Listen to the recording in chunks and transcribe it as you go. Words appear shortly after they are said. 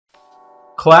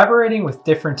Collaborating with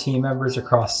different team members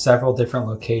across several different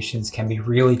locations can be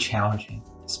really challenging,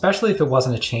 especially if it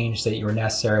wasn't a change that you were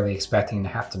necessarily expecting to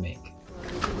have to make.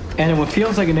 And in what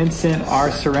feels like an instant, our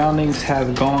surroundings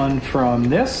have gone from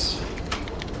this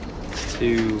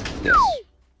to this.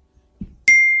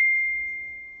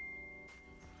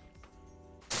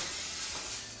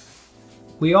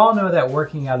 We all know that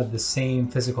working out of the same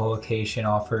physical location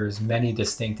offers many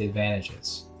distinct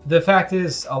advantages. The fact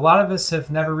is, a lot of us have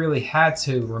never really had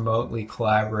to remotely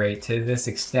collaborate to this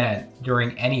extent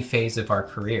during any phase of our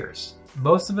careers.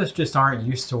 Most of us just aren't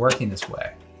used to working this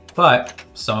way, but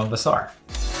some of us are.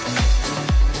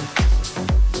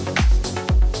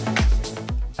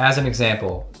 As an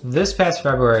example, this past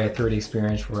February at 3D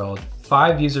Experience World,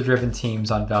 5 user-driven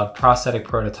teams unveiled prosthetic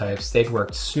prototypes they'd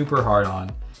worked super hard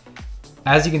on.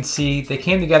 As you can see, they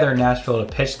came together in Nashville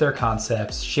to pitch their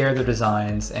concepts, share their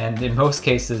designs, and in most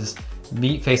cases,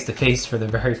 meet face-to-face for the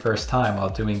very first time while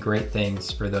doing great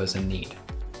things for those in need.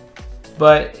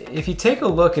 But if you take a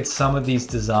look at some of these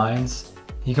designs,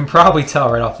 you can probably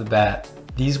tell right off the bat,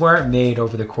 these weren't made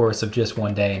over the course of just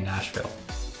one day in Nashville.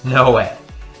 No way.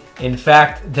 In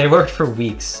fact, they worked for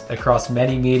weeks across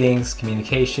many meetings,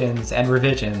 communications, and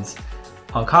revisions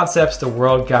on concepts the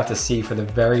world got to see for the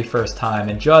very first time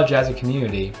and judge as a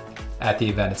community at the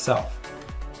event itself.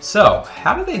 So,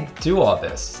 how do they do all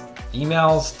this?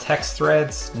 Emails, text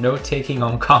threads, note-taking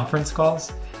on conference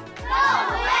calls? No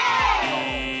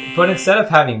way! But instead of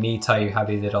having me tell you how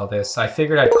they did all this, I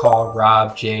figured I'd call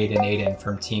Rob, Jade, and Aidan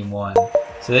from Team 1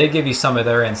 so they'd give you some of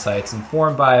their insights,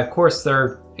 informed by, of course,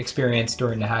 their experience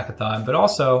during the hackathon, but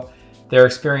also their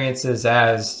experiences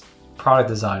as product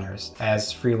designers,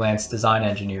 as freelance design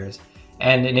engineers,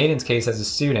 and in Aidan's case as a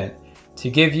student, to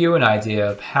give you an idea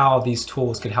of how these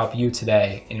tools could help you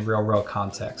today in real-world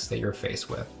contexts that you're faced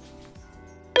with.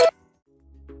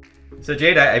 So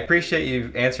Jade, I appreciate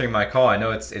you answering my call. I know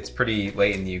it's pretty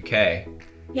late in the UK.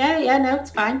 Yeah, no,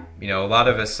 it's fine. You know, a lot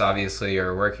of us obviously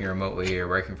are working remotely or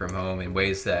working from home in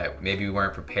ways that maybe we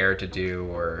weren't prepared to do,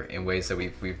 or in ways that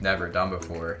we've never done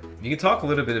before. You can talk a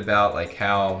little bit about like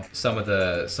how some of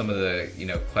the you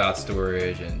know, cloud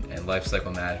storage and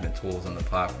lifecycle management tools on the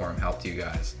platform helped you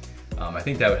guys. I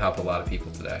think that would help a lot of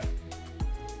people today.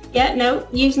 Yeah, no,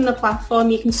 using the platform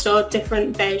you can store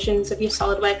different versions of your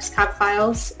SOLIDWORKS CAD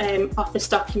files, Office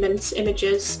documents,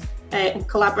 images, and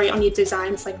collaborate on your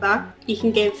designs like that. You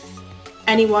can give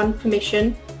anyone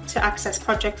permission to access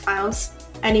project files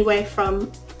anywhere from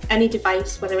any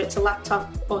device, whether it's a laptop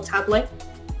or tablet.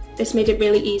 This made it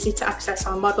really easy to access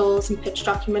our models and pitch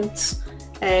documents.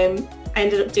 I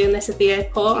ended up doing this at the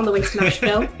airport on the way to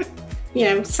Nashville. You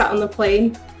know, sat on the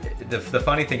plane. The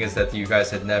funny thing is that you guys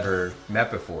had never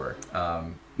met before,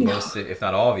 most, if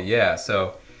not all of you, yeah.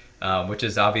 So, which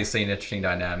is obviously an interesting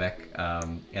dynamic,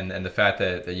 and the fact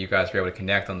that you guys were able to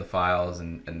connect on the files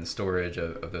and the storage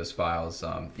of those files,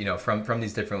 you know, from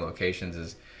these different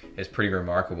locations is pretty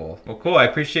remarkable. Well, cool. I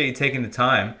appreciate you taking the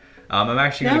time. I'm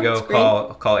actually going to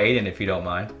go call Aidan if you don't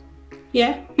mind.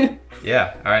 Yeah.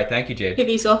 Yeah. All right. Thank you, Jade. If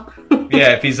he's up.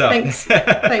 Yeah, if he's up. Thanks.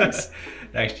 Thanks.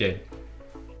 Thanks, Jade.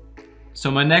 So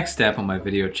my next step on my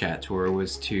video chat tour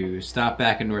was to stop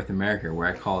back in North America, where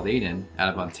I called Aidan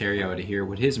out of Ontario to hear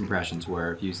what his impressions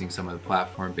were of using some of the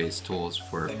platform-based tools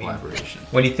for collaboration.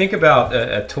 When you think about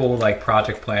a tool like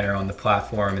Project Planner on the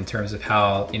platform in terms of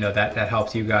how, you know, that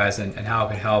helped you guys and how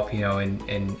it could help, you know,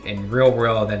 in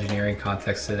real-world engineering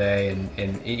context today,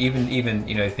 and even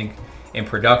you know, I think in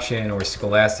production or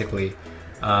scholastically,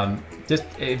 just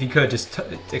if you could just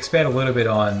expand a little bit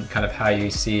on kind of how you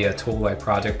see a tool like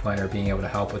Project Planner being able to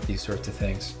help with these sorts of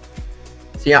things.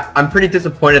 So yeah, I'm pretty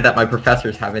disappointed that my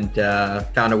professors haven't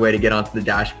found a way to get onto the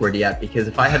dashboard yet, because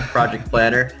if I had Project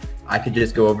Planner, I could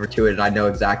just go over to it and I know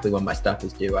exactly when my stuff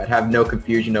is due. I'd have no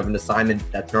confusion of an assignment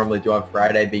that's normally due on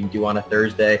Friday being due on a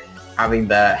Thursday, having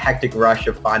the hectic rush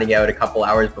of finding out a couple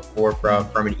hours before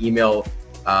from an email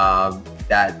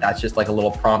that's just like a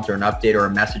little prompt or an update or a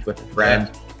message with a friend.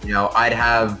 Yeah. You know, I'd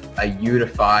have a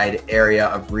unified area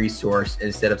of resource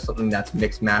instead of something that's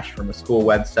mixed matched from a school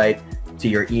website to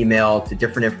your email to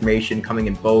different information coming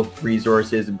in both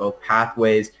resources and both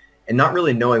pathways, and not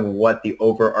really knowing what the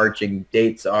overarching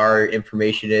dates are,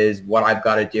 information is, what I've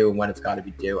got to do and when it's got to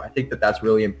be due. I think that that's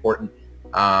really important.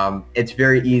 It's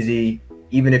very easy,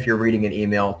 even if you're reading an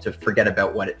email, to forget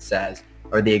about what it says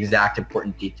or the exact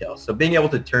important details. So being able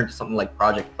to turn to something like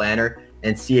Project Planner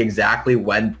and see exactly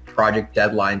when project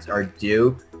deadlines are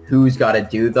due, who's got to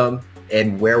do them,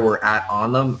 and where we're at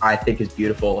on them, I think is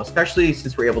beautiful, especially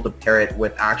since we're able to pair it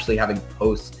with actually having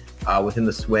posts within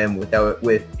the swim,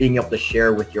 with being able to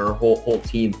share with your whole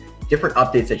team different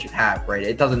updates that you have, right?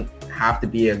 It doesn't have to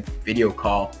be a video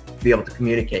call to be able to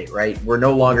communicate, right? We're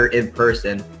no longer in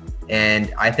person.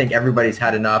 And I think everybody's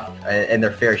had enough and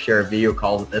their fair share of video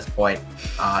calls at this point.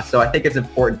 So I think it's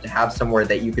important to have somewhere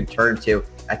that you can turn to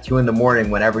at 2 in the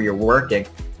morning whenever you're working,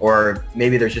 or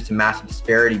maybe there's just a massive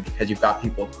disparity because you've got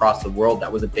people across the world.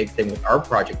 That was a big thing with our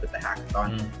project with the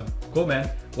hackathon. Cool, man.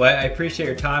 Well, I appreciate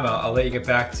your time. I'll let you get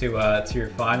back to your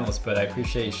finals, but I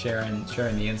appreciate you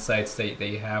sharing the insights that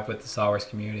you have with the SOLIDWORKS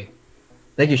community.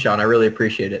 Thank you, Sean. I really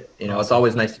appreciate it. You know, It's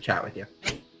always nice to chat with you.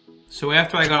 So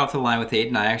after I got off the line with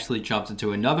Aidan, I actually jumped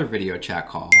into another video chat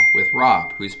call with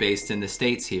Rob, who's based in the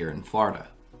States here in Florida.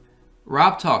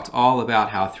 Rob talked all about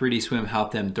how 3D Swim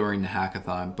helped them during the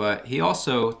hackathon, but he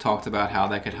also talked about how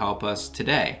that could help us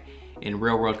today in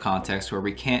real-world contexts where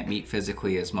we can't meet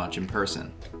physically as much in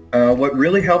person. What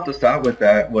really helped us out with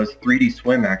that was 3D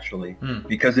Swim, actually,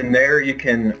 because in there you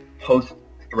can post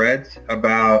threads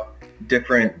about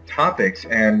different topics,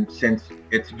 and since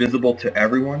it's visible to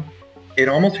everyone, it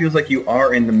almost feels like you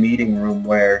are in the meeting room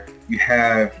where you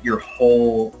have your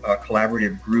whole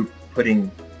collaborative group putting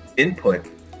input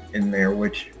in there,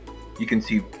 which you can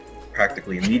see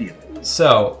practically immediately.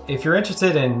 So if you're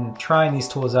interested in trying these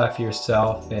tools out for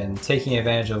yourself and taking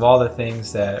advantage of all the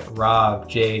things that Rob,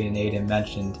 Jade, and Aidan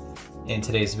mentioned in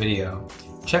today's video,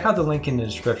 check out the link in the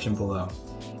description below.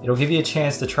 It'll give you a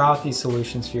chance to try out these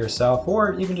solutions for yourself,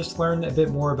 or even just learn a bit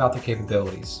more about their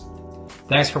capabilities.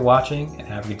 Thanks for watching and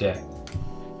have a good day.